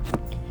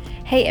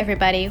Hey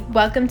everybody,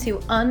 welcome to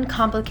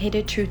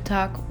Uncomplicated Truth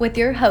Talk with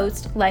your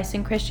host,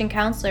 licensed Christian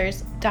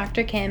counselors,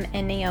 Dr. Kym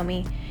and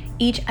Naomi.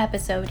 Each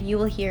episode, you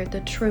will hear the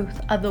truth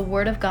of the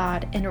Word of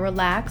God in a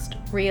relaxed,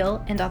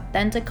 real, and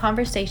authentic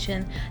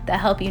conversation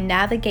that help you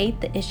navigate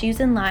the issues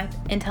in life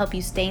and help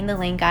you stay in the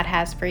lane God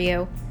has for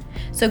you.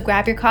 So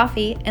grab your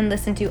coffee and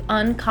listen to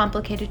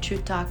Uncomplicated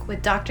Truth Talk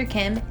with Dr.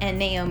 Kym and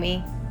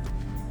Naomi.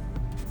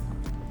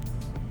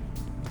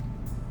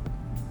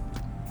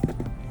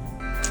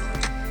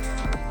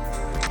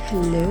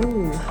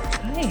 Hello.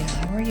 Hi,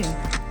 how are you?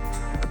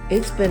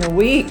 It's been a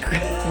week.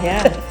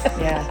 Yeah.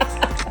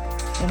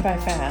 Went by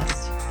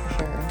fast, for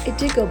sure. It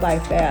did go by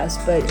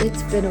fast, but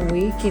it's been a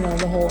week. You know,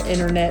 the whole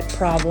internet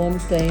problem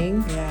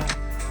thing. Yeah.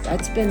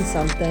 That's been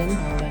something.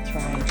 Oh, that's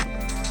right.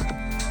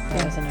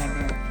 That was a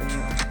nightmare for you.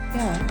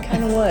 Yeah, it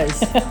kind of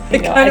was.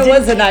 It kind of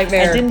was a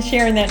nightmare. I didn't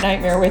share in that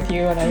nightmare with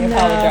you, and I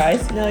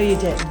apologize. No, you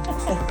didn't.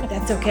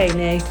 That's okay,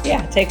 Nay.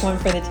 Yeah, take one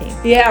for the team.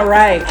 Yeah,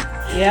 right.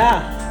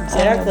 Yeah,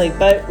 exactly.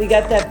 But we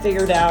got that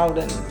figured out,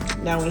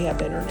 and now we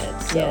have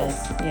internet. So.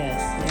 Yes.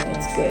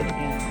 That's good.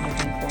 Yeah,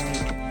 moving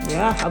forward.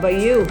 Yeah, how about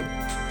you?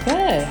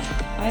 Good.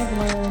 I've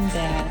learned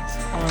that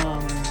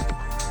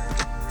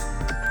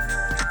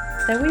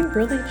we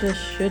really just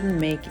shouldn't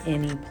make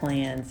any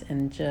plans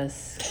and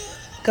just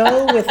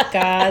go with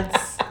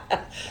God's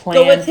plan.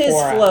 Go with His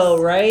for flow,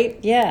 us. right?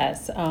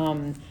 Yes.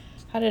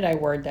 How did I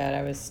word that?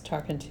 I was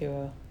talking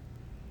to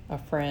a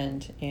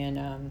friend,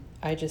 and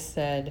I just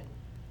said,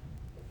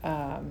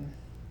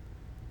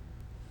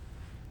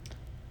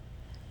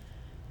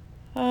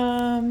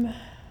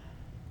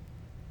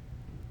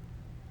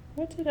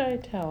 what did I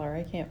tell her?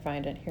 I can't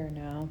find it here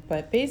now.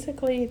 But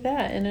basically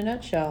that, in a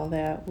nutshell,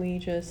 that we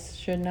just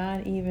should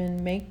not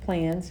even make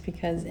plans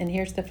because, and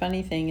here's the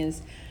funny thing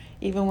is,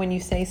 even when you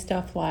say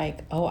stuff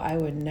like, oh, I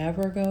would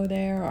never go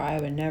there or I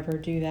would never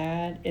do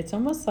that, it's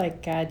almost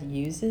like God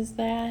uses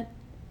that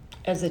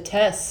As a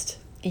test.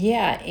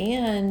 Yeah,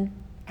 and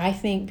I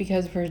think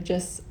because we're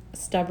just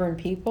stubborn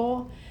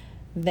people,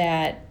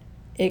 that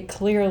it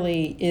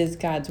clearly is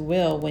God's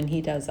will when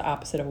He does the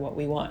opposite of what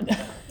we want.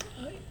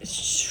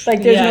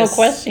 Like there's no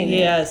questioning it.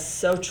 Yes,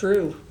 so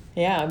true.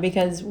 Yeah,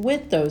 because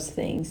with those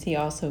things, He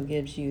also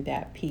gives you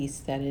that peace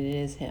that it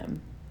is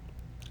Him.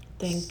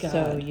 Thank God.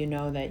 So you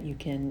know that you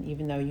can,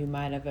 even though you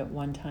might have at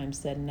one time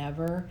said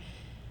never,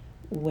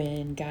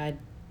 when God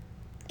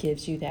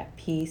gives you that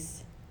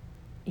peace,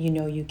 you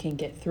know you can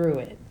get through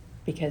it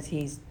because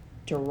He's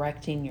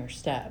directing your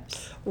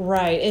steps.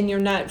 Right, and you're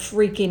not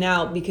freaking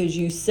out because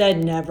you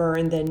said never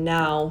and then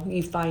now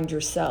you find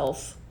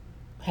yourself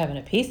Having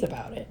a peace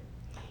about it.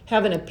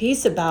 having a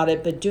peace about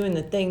it, but doing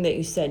the thing that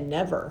you said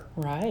never.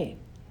 Right.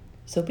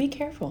 So be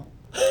careful.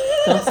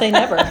 Don't say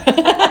never.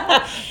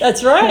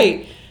 That's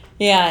right.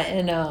 Yeah,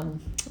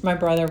 and my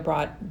brother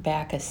brought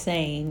back a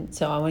saying,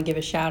 so I want to give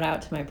a shout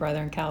out to my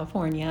brother in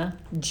California.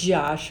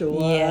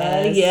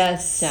 Joshua.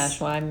 Yes.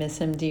 Joshua, I miss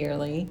him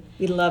dearly.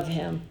 We love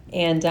him.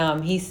 And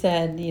he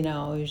said, he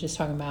was just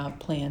talking about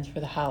plans for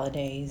the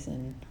holidays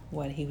and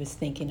what he was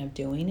thinking of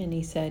doing. And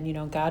he said,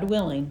 God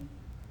willing,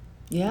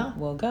 Yeah.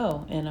 we'll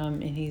go.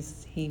 And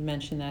he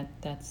mentioned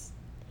that's,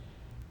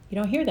 you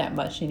don't hear that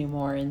much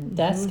anymore. And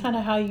that's kind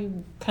of how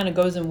you kind of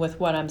goes in with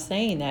what I'm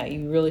saying, that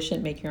you really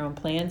shouldn't make your own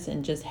plans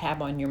and just have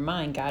on your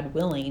mind, God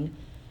willing,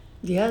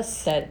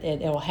 Yes. that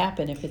it'll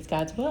happen if it's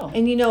God's will.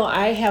 And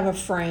I have a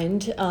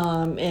friend,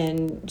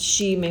 and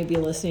she may be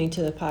listening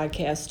to the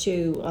podcast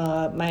too.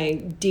 My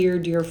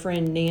dear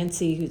friend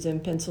Nancy, who's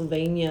in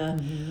Pennsylvania.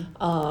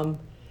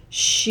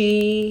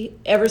 She,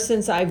 ever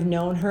since I've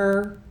known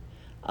her,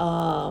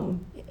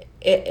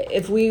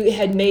 if we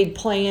had made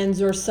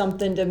plans or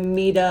something to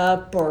meet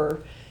up, or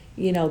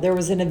there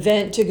was an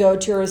event to go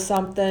to or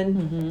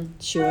something,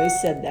 she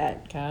always said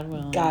that. God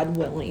willing. God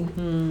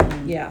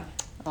willing. Yeah.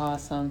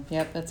 Awesome.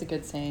 Yep, that's a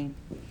good saying.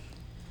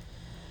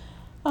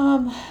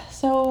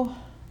 So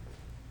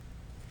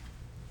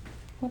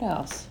what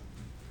else?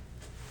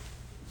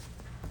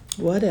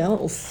 What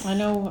else? I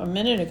know a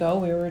minute ago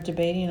we were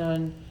debating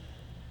on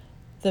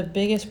the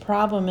biggest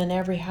problem in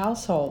every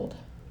household.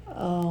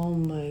 Oh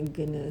my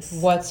goodness.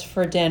 What's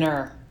for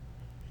dinner?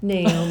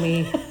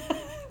 Naomi.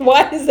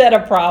 Why is that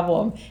a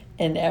problem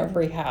in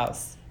every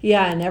house?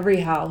 Yeah, in every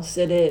house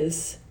it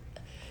is.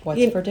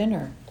 What's for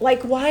dinner?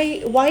 Like,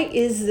 why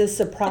is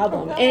this a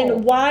problem? I don't know.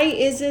 And why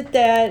is it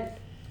that,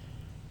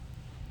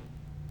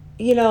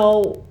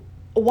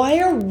 why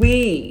are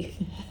we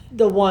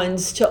the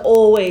ones to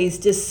always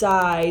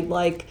decide,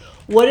 like,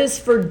 what is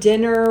for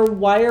dinner?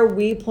 Why are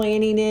we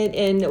planning it?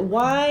 And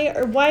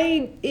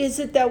why is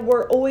it that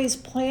we're always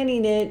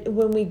planning it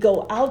when we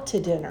go out to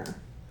dinner?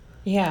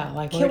 Yeah,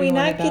 like Can we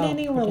not get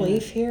any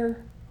relief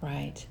here?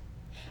 Right.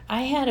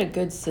 I had a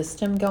good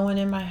system going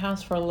in my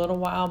house for a little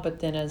while,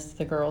 but then as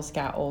the girls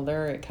got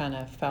older, it kind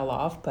of fell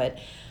off. But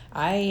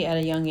I, at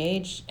a young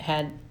age,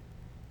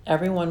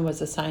 everyone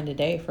was assigned a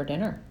day for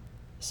dinner.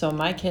 So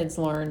my kids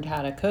learned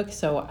how to cook,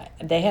 so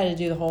they had to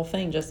do the whole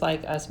thing just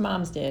like us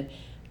moms did.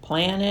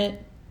 Plan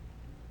it,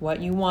 what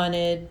you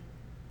wanted,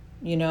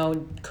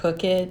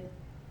 cook it,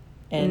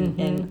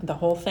 and the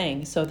whole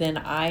thing. So then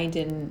I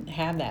didn't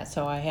have that.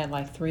 So I had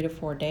like 3 to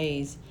 4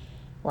 days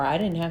where I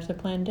didn't have to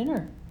plan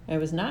dinner. It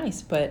was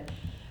nice. But,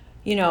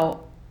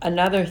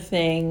 another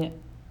thing,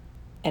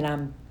 and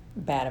I'm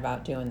bad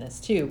about doing this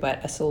too,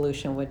 but a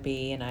solution would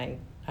be, and I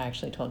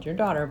actually told your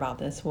daughter about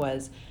this,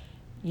 was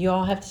you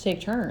all have to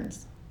take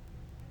turns.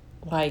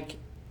 Like,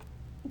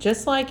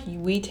 just like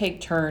we take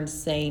turns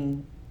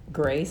saying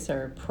grace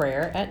or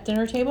prayer at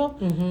dinner table,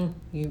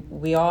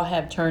 we all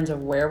have turns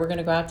of where we're going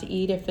to go out to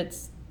eat if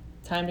it's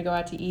time to go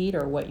out to eat,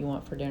 or what you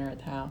want for dinner at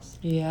the house.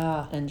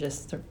 Yeah. And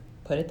just to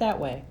put it that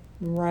way.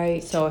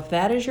 Right. So if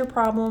that is your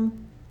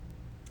problem,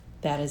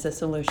 that is a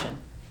solution.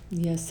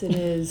 Yes, it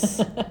is.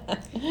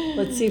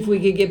 Let's see if we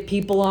could get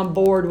people on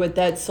board with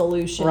that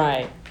solution.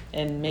 Right.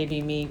 And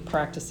maybe me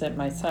practice it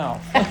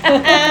myself.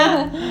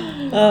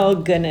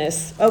 Oh,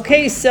 goodness.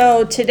 Okay,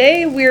 so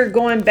today we're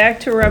going back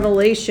to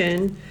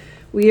Revelation.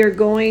 We are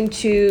going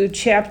to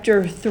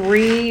chapter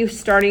 3,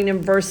 starting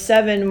in verse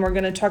 7. We're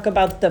going to talk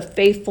about the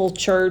faithful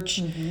church,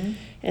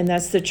 and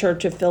that's the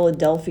Church of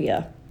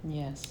Philadelphia.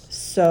 Yes.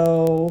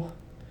 So,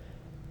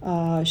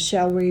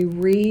 shall we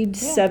read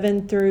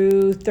 7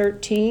 through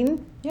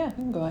 13? Yeah, you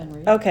can go ahead and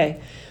read. Okay.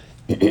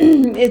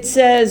 It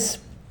says,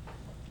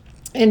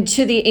 "And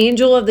to the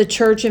angel of the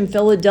church in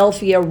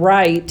Philadelphia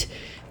write,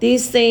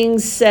 these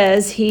things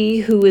says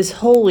he who is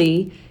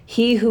holy,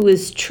 he who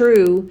is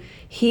true,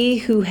 he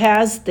who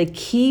has the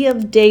key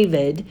of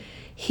David,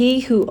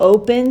 he who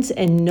opens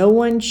and no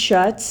one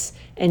shuts,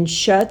 and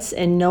shuts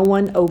and no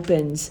one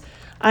opens.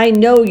 I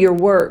know your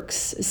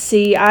works.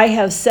 See, I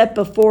have set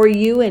before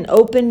you an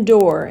open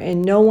door,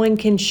 and no one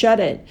can shut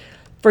it.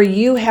 For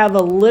you have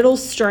a little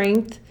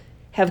strength,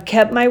 have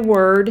kept my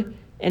word,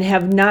 and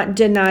have not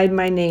denied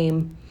my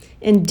name.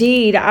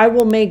 Indeed, I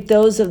will make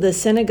those of the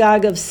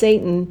synagogue of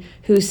Satan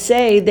who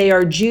say they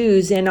are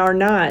Jews and are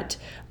not,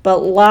 but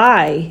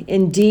lie.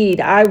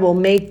 Indeed, I will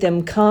make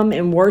them come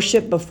and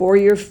worship before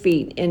your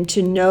feet, and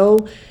to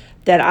know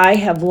that I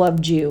have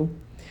loved you.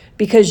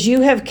 Because you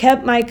have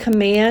kept my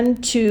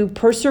command to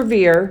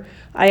persevere,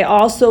 I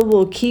also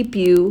will keep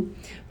you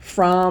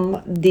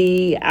from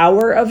the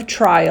hour of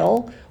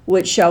trial,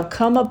 which shall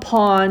come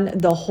upon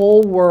the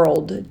whole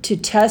world, to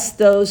test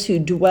those who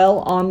dwell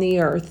on the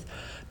earth.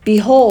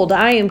 Behold,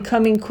 I am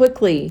coming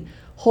quickly.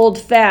 Hold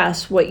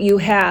fast what you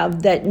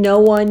have, that no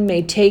one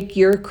may take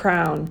your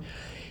crown.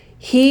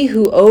 He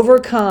who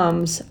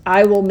overcomes,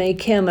 I will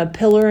make him a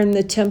pillar in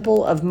the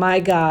temple of my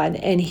God,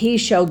 and he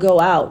shall go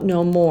out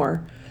no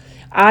more.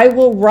 I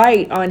will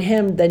write on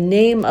him the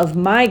name of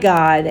my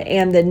God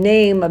and the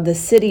name of the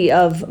city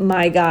of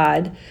my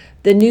God,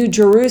 the new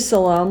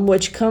Jerusalem,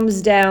 which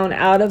comes down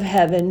out of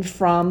heaven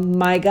from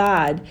my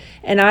God,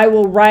 and I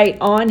will write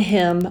on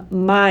him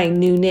my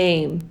new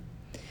name.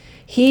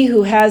 He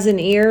who has an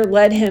ear,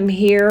 let him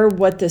hear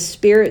what the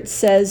Spirit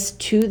says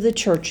to the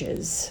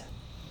churches."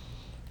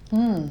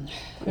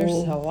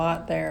 There's a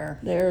lot there.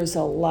 There's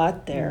a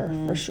lot there,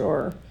 for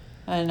sure.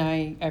 And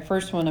I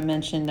first want to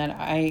mention that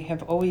I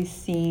have always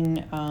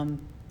seen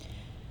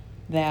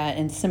that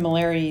in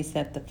similarities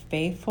that the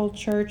faithful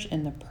church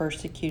and the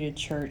persecuted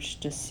church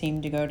just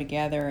seem to go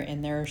together,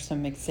 and there are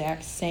some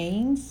exact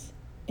sayings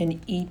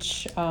in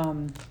each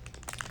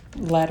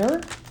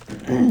letter,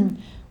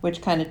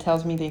 which kind of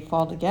tells me they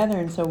fall together.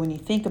 And so when you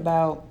think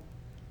about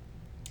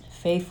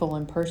faithful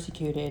and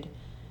persecuted,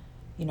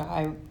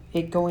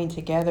 it going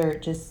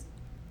together,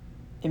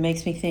 it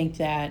makes me think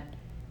that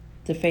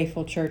the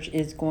faithful church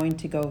is going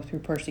to go through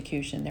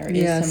persecution. There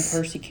is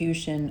some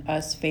persecution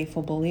us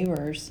faithful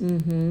believers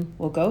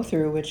will go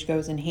through, which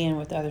goes in hand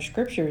with other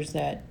scriptures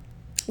that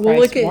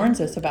Christ warns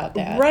us about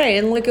that. Right,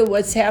 and look at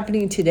what's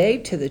happening today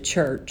to the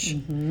church.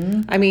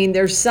 I mean,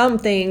 there's some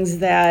things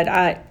that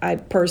I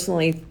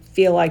personally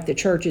feel like the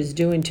church is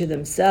doing to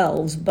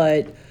themselves,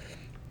 but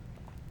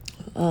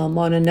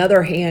on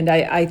another hand,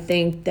 I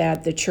think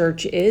that the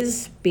church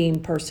is being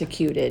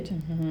persecuted.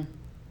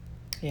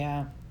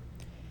 Yeah.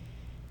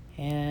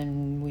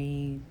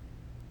 And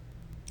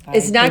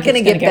it's not going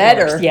to get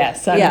better. Worse.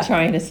 Yes, I'm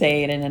trying to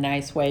say it in a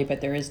nice way,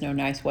 but there is no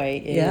nice way.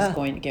 It is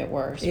going to get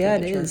worse. Yeah,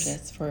 for the it church. is.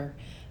 It's for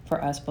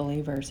us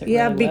believers. It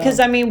really because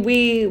will. I mean,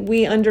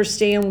 we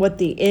understand what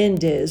the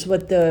end is,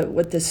 what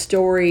the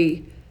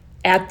story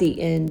at the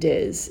end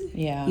is.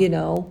 Yeah.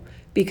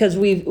 Because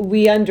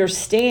we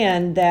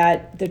understand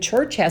that the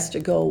church has to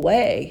go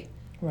away.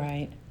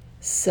 Right.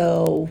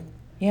 So.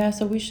 Yeah,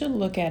 so we should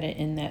look at it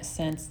in that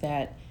sense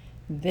that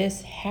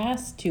this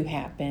has to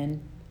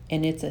happen,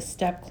 and it's a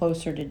step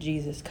closer to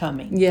Jesus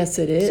coming. Yes,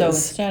 it is. So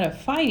instead of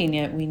fighting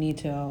it, we need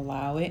to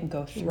allow it and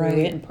go through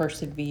it and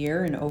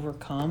persevere and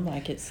overcome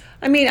like it's.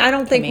 I mean, I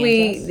don't think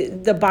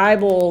the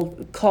Bible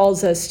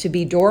calls us to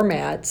be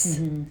doormats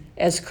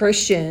as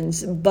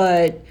Christians,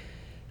 but,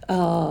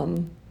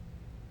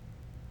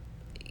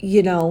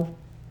 we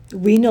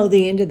know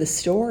the end of the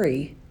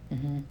story.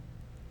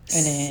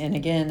 And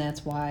again,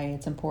 that's why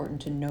it's important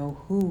to know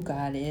who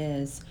God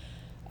is,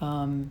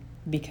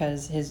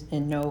 because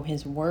know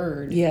His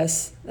Word.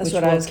 Yes, that's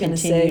what I was going to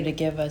say. Continue to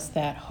give us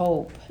that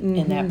hope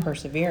and that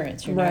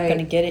perseverance. You're not going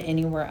to get it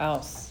anywhere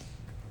else.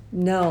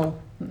 No.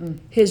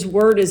 His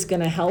word is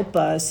going to help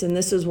us, and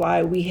this is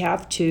why we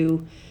have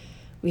to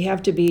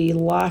be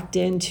locked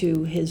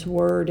into his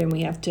word, and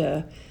we have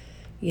to,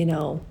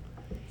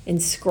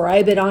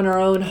 inscribe it on our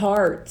own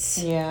hearts.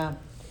 Yeah.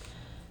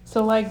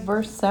 So like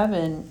verse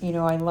 7,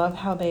 I love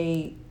how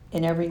in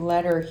every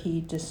letter he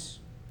just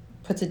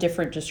puts a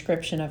different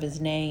description of his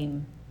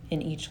name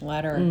in each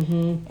letter.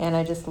 Mm-hmm. And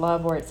I just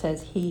love where it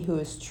says he who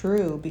is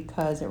true,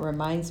 because it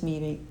reminds me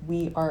that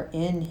we are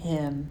in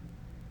him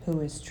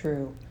who is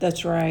true.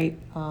 That's right.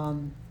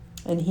 And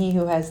he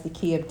who has the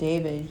key of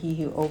David, he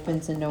who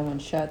opens and no one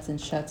shuts, and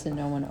shuts and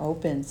no one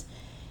opens.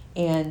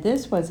 And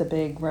this was a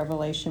big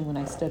revelation when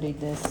I studied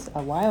this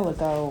a while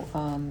ago.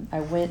 I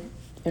went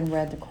and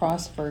read the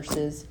cross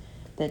verses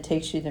that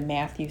takes you to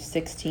Matthew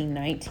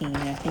 16:19.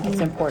 I think it's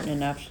important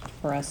enough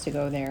for us to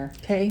go there.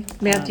 Okay,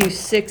 Matthew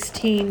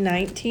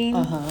 16:19.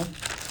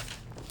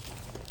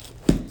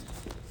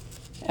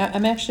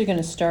 I'm actually going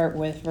to start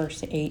with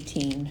verse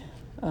 18.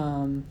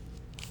 And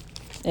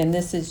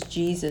this is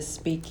Jesus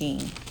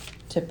speaking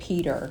to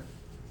Peter.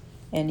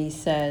 And he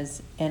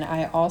says, "And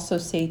I also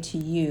say to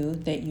you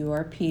that you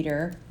are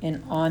Peter,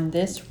 and on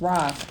this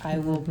rock I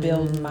will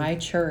build my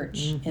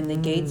church, and the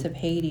gates of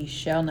Hades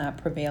shall not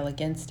prevail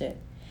against it.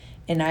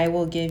 And I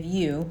will give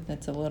you,"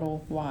 that's a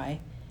little y,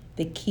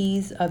 "the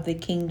keys of the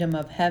kingdom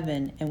of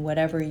heaven, and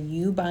whatever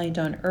you bind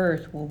on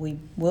earth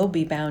will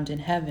be bound in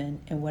heaven,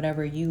 and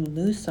whatever you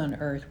loose on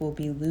earth will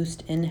be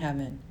loosed in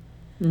heaven."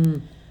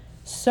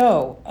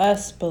 So,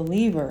 us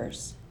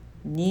believers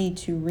need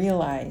to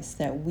realize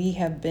that we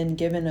have been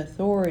given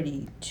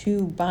authority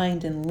to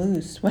bind and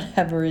loose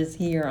whatever is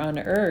here on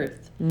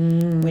earth.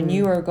 When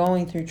you are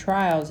going through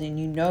trials and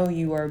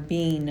you are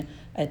being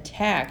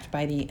attacked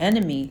by the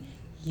enemy,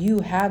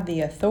 you have the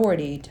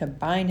authority to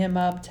bind him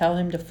up, tell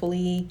him to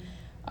flee.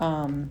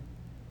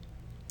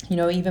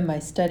 Even my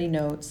study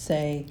notes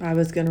say... I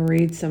was going to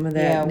read some of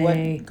that.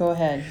 Go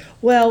ahead.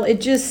 Well,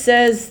 it just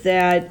says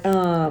that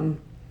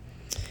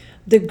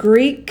the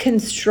Greek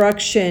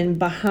construction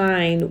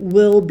behind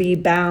 "will be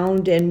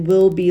bound" and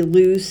 "will be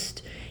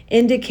loosed"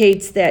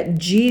 indicates that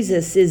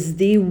Jesus is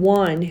the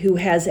one who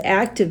has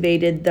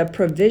activated the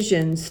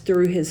provisions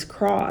through his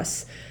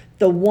cross.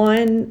 The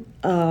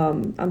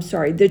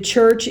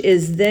church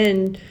is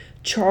then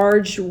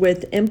charged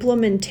with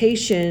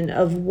implementation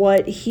of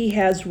what he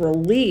has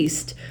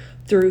released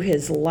through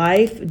his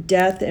life,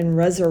 death, and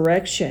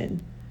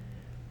resurrection.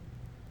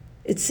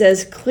 It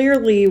says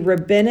clearly,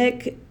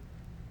 rabbinic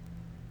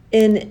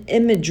in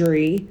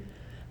imagery,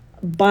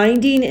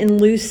 binding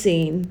and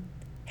loosing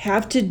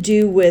have to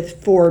do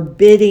with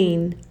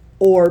forbidding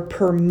or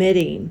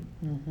permitting.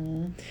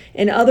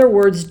 In other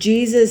words,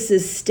 Jesus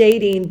is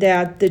stating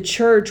that the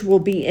church will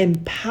be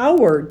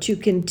empowered to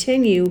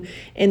continue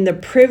in the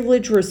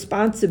privileged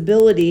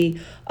responsibility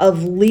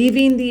of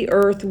leaving the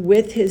earth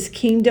with his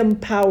kingdom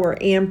power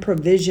and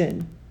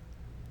provision.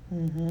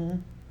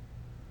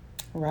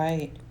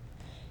 Right.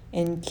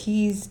 And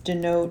keys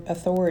denote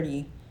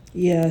authority.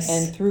 Yes.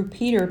 And through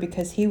Peter,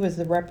 because he was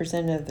the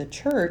representative of the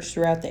church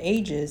throughout the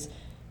ages,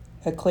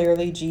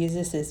 clearly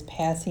Jesus is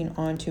passing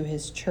on to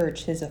his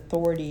church his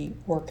authority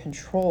or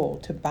control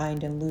to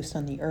bind and loose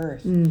on the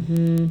earth.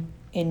 And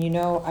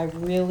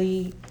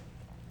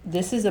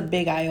this is a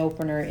big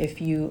eye-opener if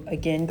you,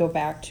 again, go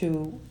back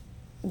to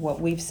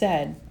what we've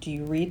said. Do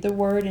you read the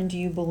word and do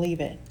you believe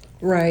it?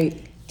 Right.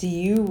 Do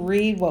you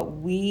read what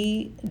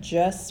we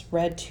just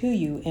read to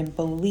you and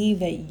believe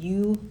that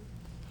you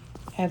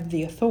have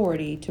the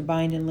authority to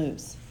bind and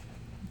loose,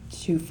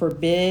 to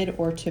forbid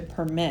or to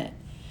permit?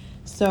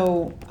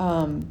 So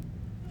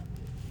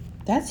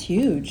that's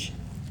huge.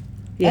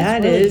 Yeah,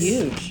 that's it really is.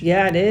 Huge.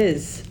 Yeah, it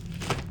is.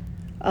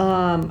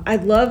 I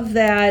love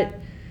that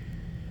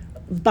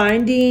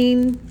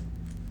binding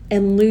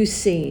and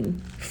loosing,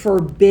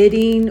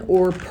 forbidding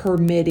or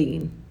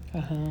permitting.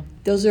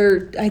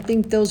 I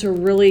think those are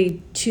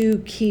really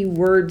two key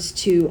words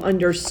to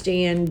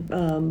understand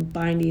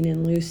binding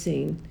and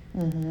loosing.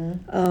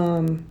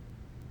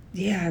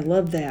 Yeah, I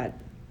love that.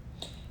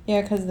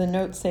 Yeah, because the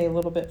notes say a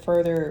little bit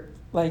further,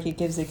 like it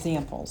gives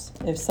examples.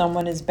 If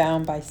someone is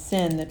bound by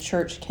sin, the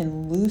church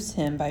can loose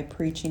him by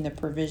preaching the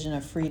provision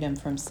of freedom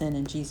from sin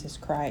in Jesus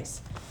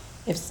Christ.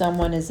 If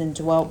someone is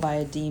indwelt by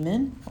a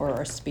demon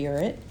or a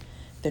spirit,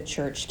 the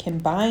church can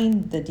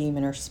bind the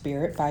demon or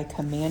spirit by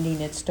commanding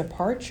its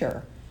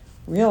departure,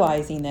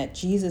 realizing that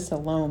Jesus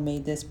alone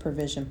made this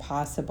provision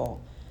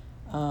possible.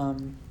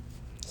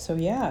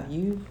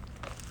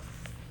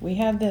 We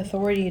have the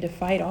authority to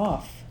fight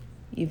off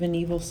even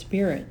evil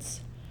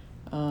spirits.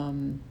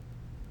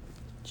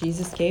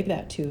 Jesus gave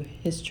that to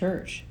his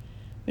church,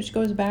 which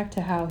goes back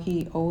to how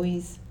he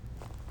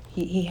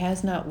he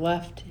has not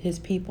left his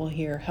people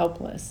here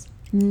helpless.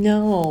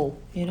 No.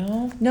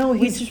 No,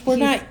 we're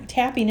not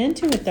tapping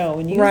into it though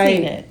and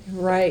using it.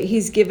 Right.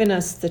 He's given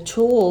us the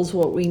tools,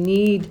 what we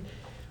need,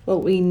 but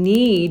we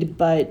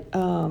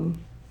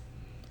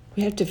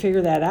have to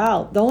figure that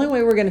out. The only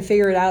way we're going to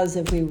figure it out is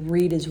if we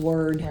read his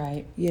word.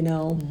 Right. You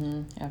know?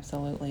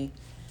 Absolutely.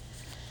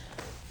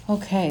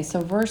 Okay,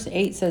 so verse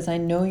 8 says, I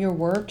know your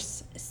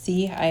works.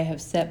 See, I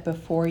have set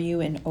before you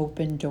an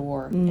open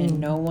door, and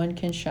no one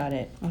can shut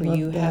it. For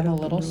you have a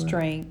little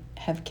strength,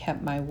 have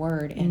kept my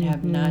word, and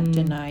have not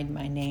denied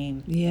my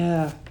name.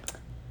 Yeah.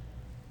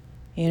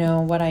 You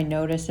know, what I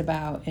notice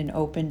about an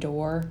open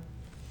door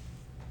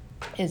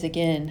is,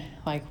 again,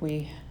 like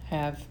we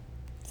have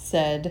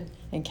said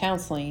in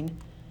counseling,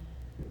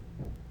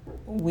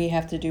 we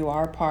have to do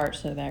our part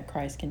so that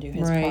Christ can do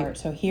his part.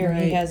 So here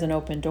he has an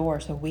open door,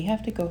 so we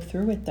have to go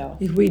through it, though.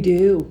 We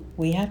do.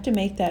 We have to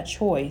make that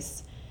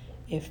choice.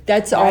 If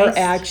that's Christ,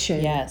 our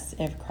action. Yes.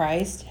 If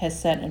Christ has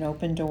set an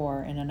open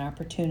door and an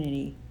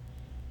opportunity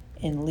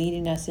in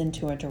leading us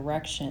into a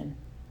direction,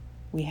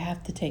 we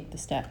have to take the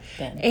step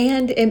then.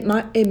 And it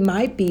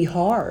might be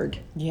hard.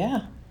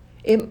 Yeah.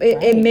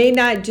 It may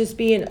not just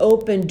be an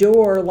open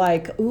door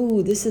like,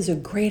 ooh, this is a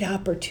great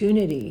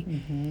opportunity.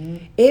 Mm-hmm.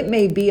 It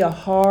may be a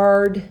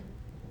hard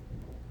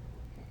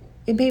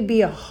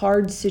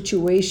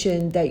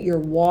situation that you're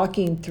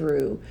walking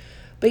through.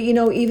 But you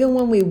know, even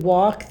when we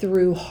walk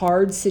through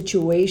hard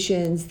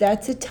situations,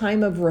 that's a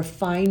time of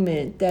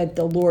refinement that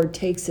the Lord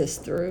takes us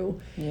through.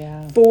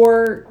 Yeah.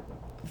 For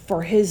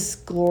his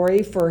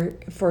glory,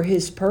 for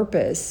his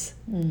purpose.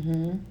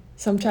 Mm-hmm.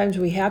 Sometimes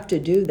we have to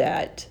do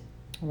that.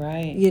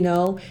 Right. You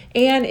know,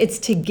 and it's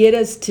to get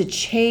us to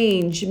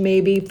change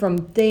maybe from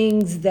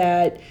things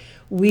that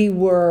we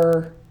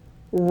were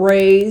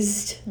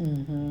raised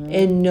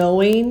in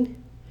knowing.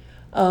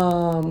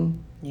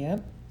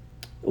 Yep.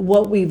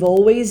 What we've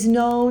always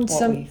known.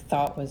 What we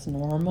thought was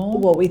normal.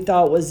 What we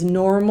thought was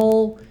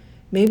normal.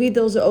 Maybe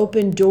those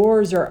open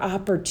doors are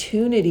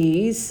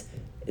opportunities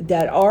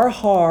that are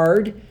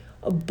hard,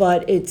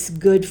 but it's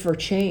good for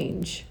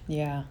change.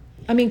 Yeah.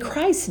 I mean,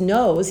 Christ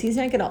knows he's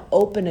not going to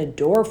open a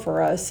door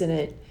for us and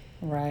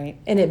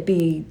it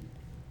be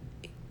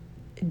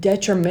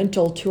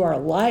detrimental to our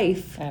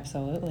life.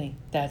 Absolutely.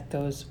 That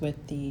goes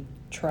with the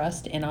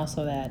trust, and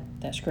also that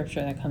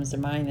scripture that comes to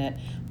mind that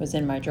was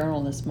in my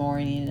journal this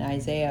morning in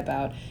Isaiah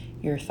about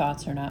your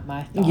thoughts are not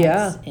my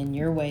thoughts and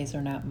your ways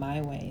are not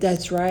my ways.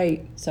 That's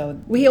right. So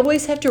we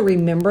always have to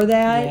remember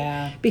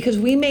that because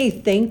we may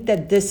think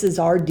that this is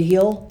our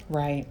deal.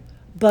 Right.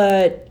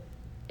 But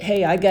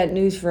hey, I got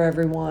news for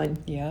everyone.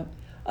 Yep.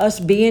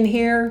 Us being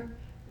here,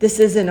 this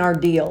isn't our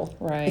deal.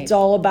 Right. It's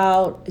all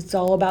about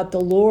the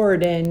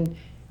Lord,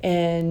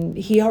 and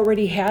he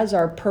already has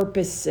our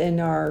purpose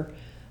and our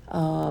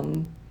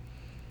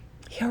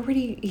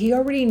he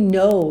already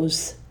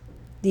knows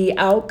the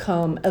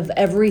outcome of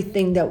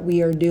everything that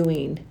we are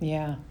doing.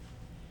 Yeah.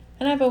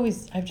 And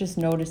I've just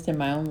noticed in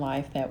my own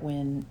life that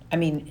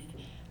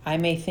I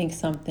may think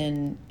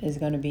something is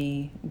going to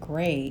be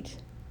great,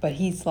 but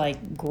he's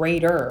like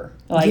greater.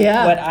 Like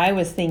what I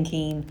was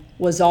thinking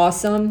was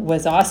awesome.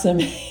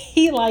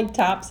 He like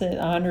tops it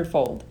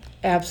 100-fold.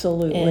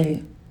 Absolutely.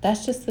 And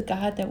that's just the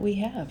God that we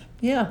have.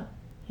 Yeah.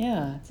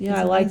 Yeah. Yeah,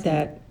 I like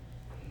that.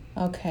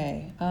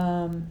 Okay.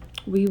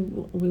 We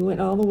went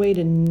all the way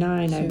to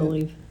 9, I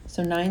believe.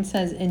 So 9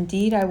 says,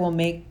 Indeed, I will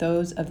make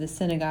those of the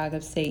synagogue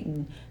of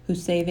Satan who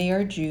say they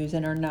are Jews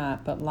and are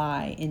not, but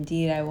lie.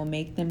 Indeed, I will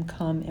make them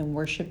come and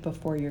worship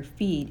before your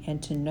feet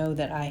and to know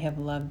that I have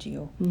loved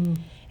you. Mm.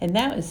 And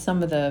that is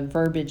some of the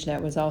verbiage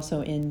that was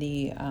also in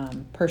the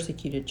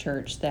persecuted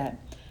church, that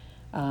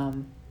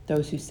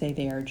those who say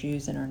they are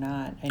Jews and are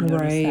not. I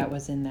noticed that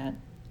was in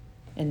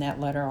that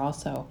letter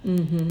also.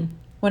 Mm-hmm.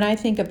 When I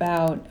think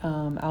about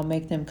I'll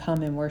make them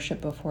come and worship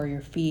before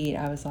your feet,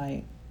 I was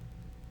like,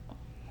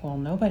 well,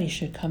 nobody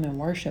should come and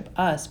worship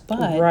us.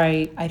 But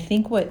I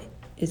think what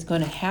is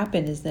going to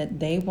happen is that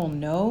they will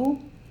know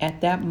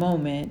at that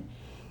moment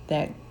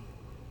that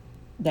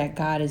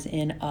God is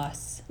in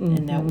us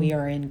and that we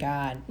are in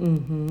God.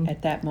 Mm-hmm.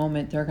 At that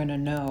moment, they're going to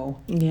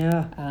know.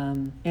 Yeah,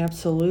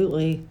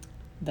 absolutely.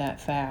 That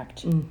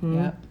fact. Mm-hmm.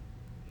 Yep.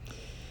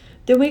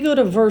 Then we go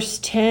to verse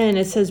 10.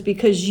 It says,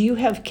 because you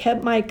have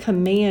kept my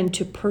command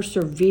to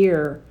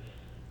persevere,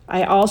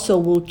 I also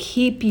will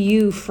keep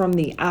you from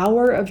the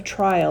hour of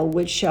trial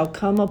which shall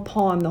come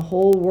upon the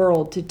whole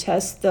world to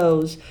test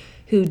those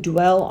who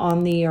dwell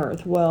on the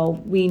earth. Well,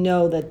 we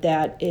know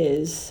that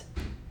is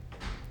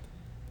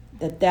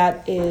the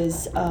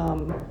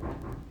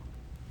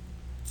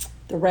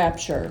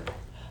rapture.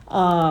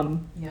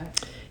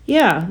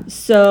 Yeah,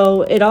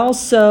 so it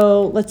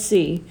also, let's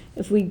see,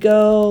 if we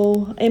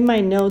go, in my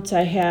notes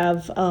I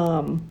have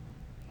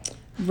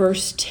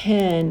verse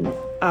 10,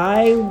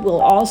 I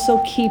will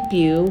also keep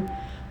you.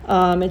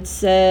 It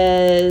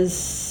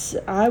says,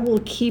 I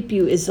will keep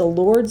you is the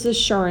Lord's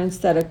assurance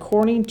that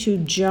according to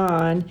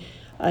John,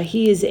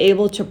 he is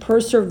able to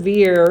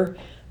persevere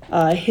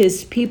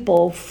his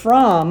people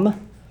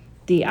from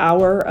the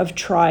hour of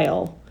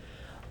trial.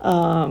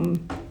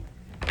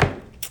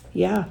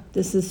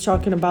 This is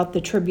talking about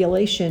the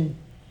tribulation.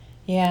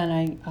 Yeah,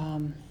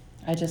 and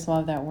I just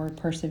love that word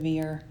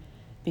persevere,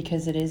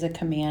 because it is a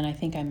command. I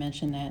think I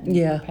mentioned that in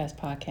the past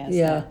podcast.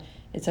 Yeah.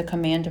 It's a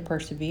command to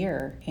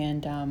persevere,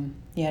 and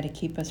to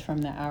keep us from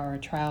the hour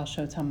of trial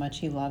shows how much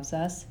he loves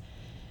us.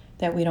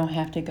 that we don't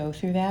have to go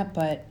through that,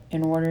 but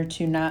in order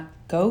to not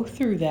go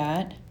through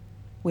that,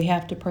 we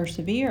have to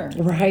persevere.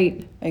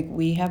 Right. Like,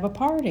 we have a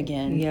part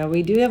again. Yeah,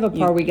 we do have a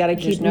part. We got to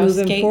keep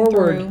moving skating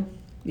forward. Through.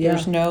 Yeah.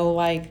 There's no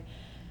like,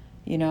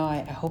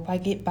 I hope I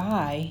get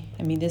by.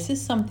 I mean, this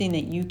is something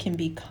that you can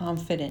be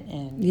confident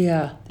in.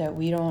 Yeah. That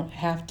we don't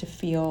have to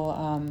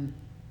feel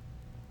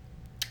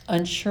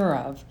unsure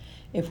of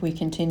if we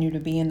continue to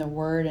be in the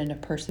Word and to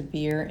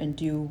persevere and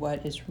do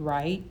what is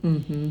right,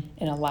 and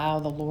allow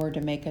the Lord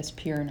to make us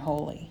pure and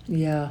holy.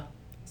 Yeah,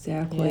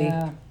 exactly.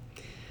 Yeah.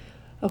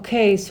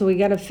 Okay, so we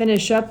got to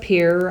finish up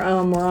here.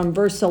 We're on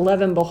verse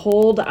 11.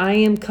 Behold, I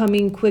am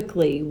coming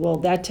quickly. Well,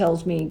 that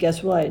tells me,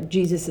 guess what?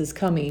 Jesus is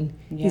coming.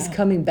 Yeah. He's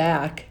coming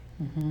back.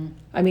 Mm-hmm.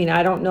 I mean,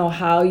 I don't know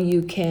how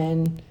you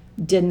can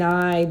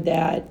deny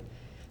that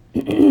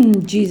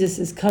Jesus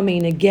is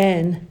coming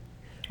again.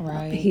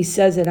 Right. He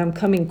says it, I'm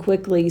coming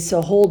quickly.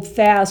 So hold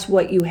fast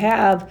what you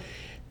have,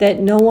 that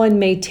no one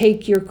may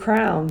take your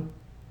crown.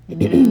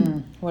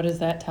 What does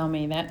that tell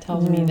me? That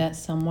tells me that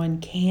someone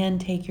can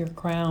take your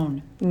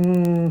crown.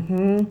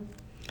 Mm-hmm.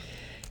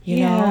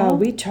 You know?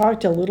 We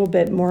talked a little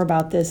bit more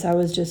about this. I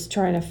was just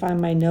trying to find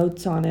my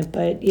notes on it,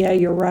 but yeah,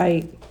 you're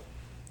right.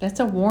 That's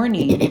a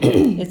warning.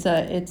 It's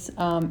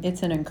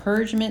an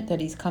encouragement that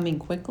he's coming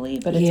quickly,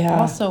 but it's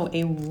also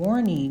a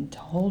warning to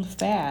hold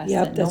fast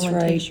that no one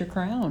takes your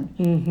crown.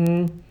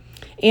 Mm-hmm.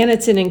 And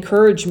it's an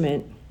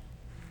encouragement.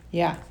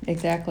 Yeah,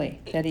 exactly.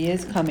 That he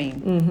is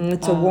coming. Mm-hmm.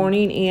 It's a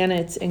warning and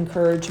it's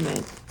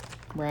encouragement.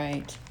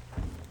 Right.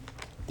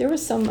 There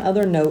was some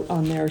other note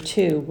on there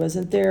too,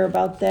 wasn't there,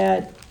 about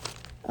that?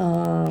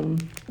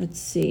 Let's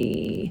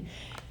see.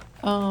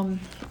 I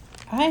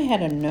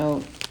had a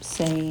note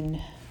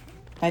saying,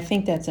 I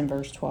think that's in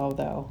verse 12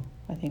 though.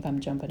 I think I'm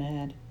jumping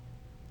ahead.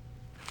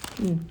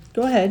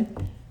 Go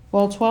ahead.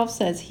 Well, 12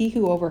 says, he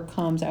who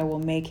overcomes, I will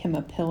make him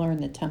a pillar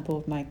in the temple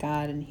of my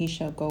God, and he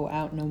shall go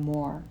out no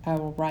more. I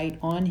will write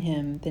on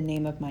him the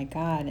name of my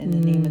God and the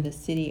name of the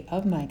city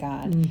of my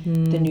God,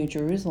 the New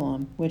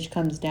Jerusalem, which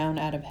comes down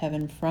out of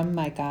heaven from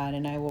my God,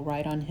 and I will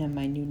write on him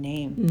my new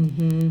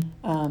name.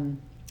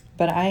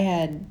 But I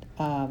had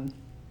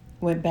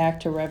went back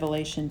to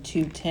Revelation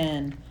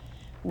 2:10,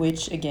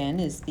 which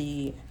again is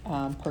the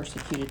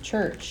persecuted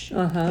church.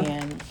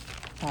 And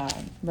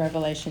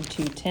Revelation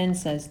 2:10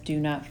 says, do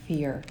not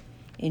fear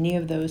any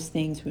of those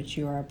things which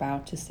you are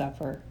about to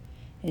suffer.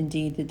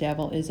 Indeed, the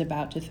devil is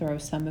about to throw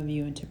some of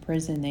you into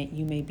prison that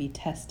you may be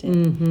tested,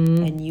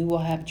 and you will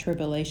have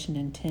tribulation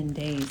in 10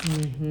 days.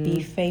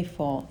 Be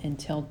faithful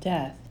until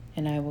death,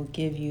 and I will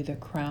give you the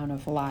crown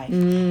of life.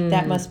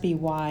 That must be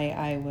why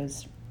I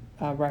was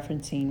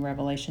referencing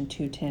Revelation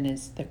 2:10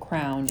 is the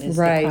crown is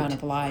the crown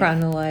of life.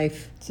 Crown of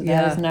life. So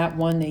that is not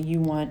one that you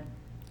want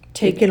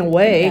taken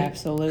away.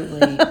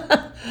 Absolutely.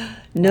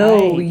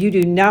 No, Right. you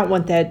do not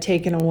want that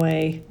taken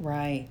away.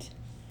 Right.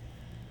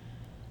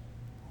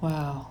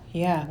 Wow.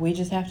 Yeah, we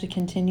just have to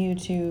continue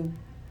to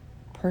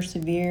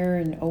persevere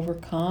and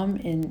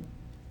overcome, and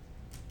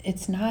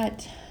it's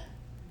not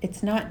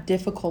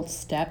difficult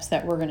steps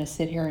that we're going to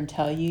sit here and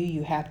tell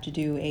you have to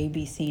do A,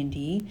 B, C, and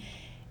D.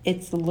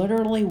 It's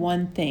literally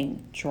one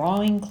thing,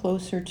 drawing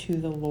closer to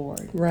the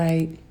Lord.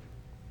 Right.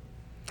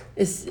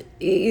 It's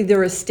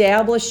either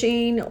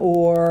establishing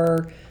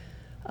or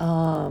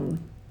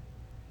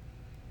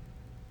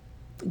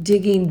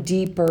digging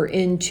deeper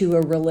into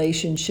a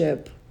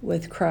relationship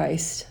with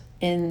Christ.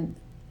 And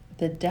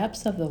the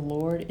depths of the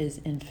Lord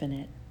is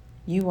infinite.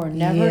 You are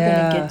never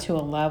going to get to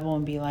a level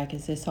and be like,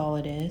 is this all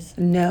it is?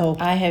 No.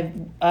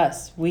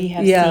 We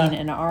have seen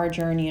in our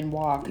journey and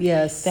walk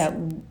that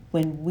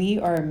when we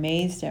are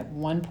amazed at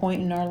one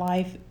point in our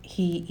life,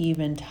 he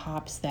even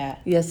tops that.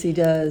 Yes, he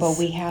does. But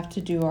we have to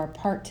do our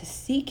part to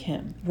seek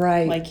him.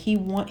 Right. Like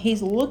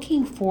he's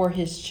looking for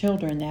his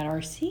children that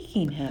are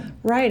seeking him.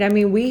 Right. I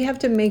mean, we have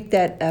to make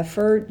that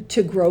effort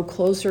to grow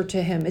closer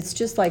to him. It's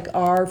just like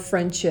our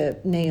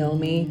friendship,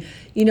 Naomi.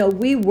 You know,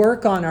 we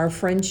work on our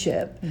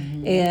friendship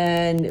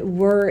and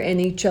we're in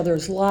each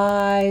other's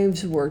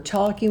lives. We're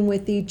talking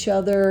with each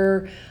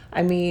other.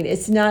 I mean,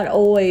 it's not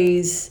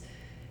always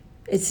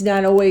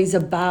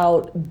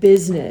about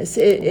business.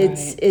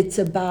 It's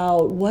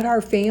about what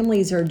our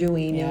families are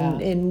doing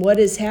and what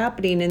is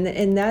happening,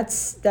 and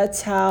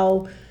that's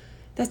how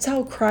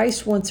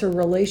Christ wants a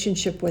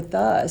relationship with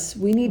us.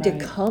 We need to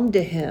come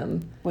to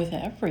him with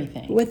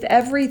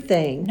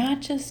everything.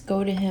 Not just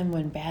go to him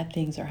when bad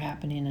things are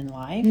happening in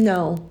life.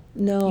 No.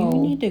 You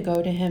need to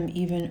go to him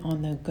even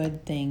on the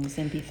good things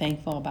and be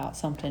thankful about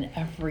something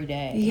every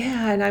day.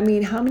 Yeah, and I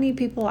mean, how many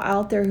people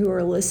out there who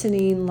are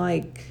listening,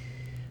 like,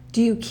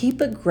 do you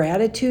keep a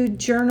gratitude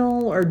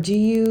journal, or do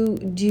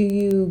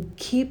you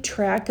keep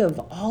track of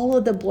all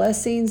of the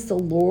blessings the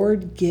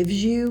Lord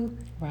gives you?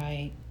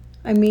 Right.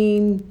 I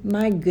mean,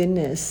 my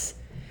goodness.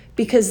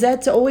 Because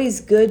that's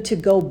always good to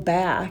go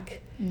back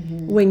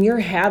when you're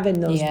having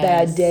those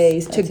bad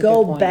days, to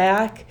go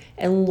back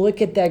and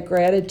look at that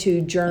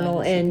gratitude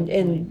journal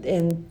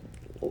and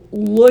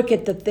look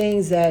at the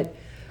things that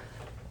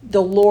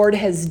the Lord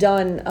has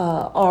done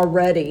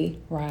already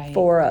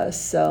for us.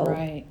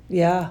 So,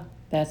 yeah.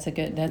 That's a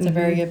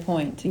very good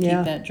point to keep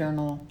Yeah. that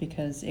journal,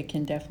 because it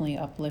can definitely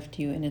uplift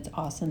you, and it's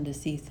awesome to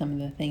see some of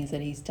the things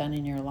that he's done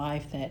in your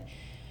life that,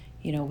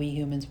 we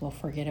humans will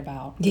forget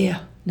about. Yeah,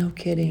 no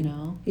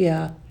kidding.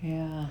 Yeah.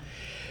 Yeah.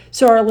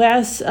 So our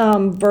last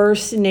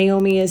verse,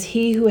 Naomi, is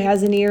he who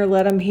has an ear,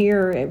 let him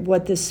hear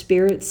what the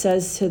Spirit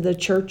says to the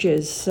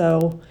churches.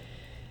 So,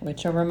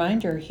 which, a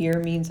reminder, hear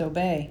means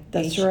obey.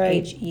 That's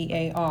right.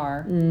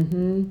 Hear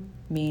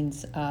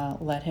means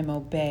let him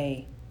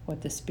obey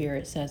what the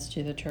Spirit says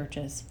to the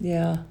churches.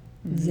 Yeah,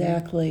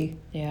 exactly.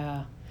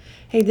 Yeah.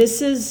 Hey,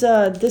 this is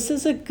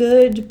a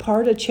good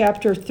part of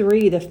chapter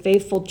 3, the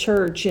faithful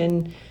church,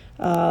 and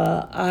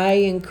I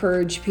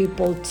encourage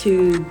people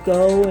to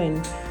go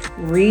and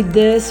read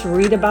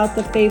about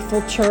the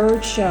faithful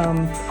church,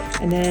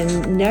 and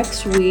then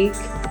next week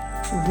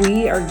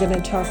we are going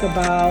to talk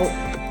about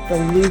the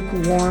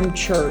lukewarm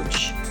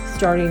church,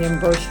 starting in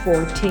verse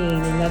 14,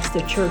 and that's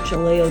the church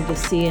of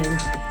Laodicean,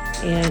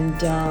 and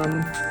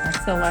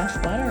that's the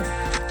last letter.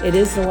 It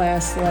is the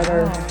last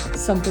letter. Wow.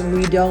 Something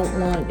we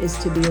don't want is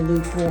to be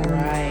lukewarm.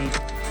 Right.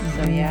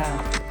 So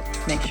yeah,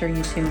 make sure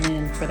you tune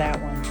in for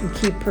that one. And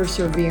keep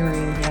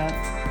persevering. Yep.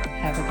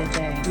 Have a good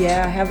day.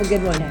 Yeah, have a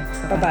good one.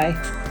 Okay, bye-bye.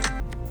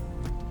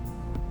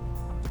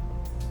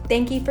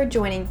 Thank you for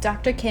joining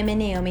Dr. Kym and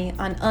Naomi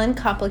on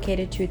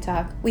Uncomplicated Truth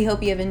Talk. We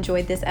hope you have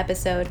enjoyed this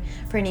episode.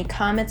 For any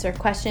comments or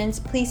questions,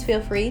 please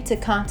feel free to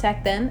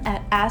contact them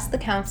at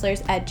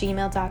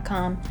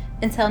askthecounselors@gmail.com.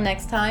 Until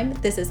next time,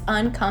 this is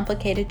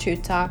Uncomplicated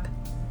Truth Talk.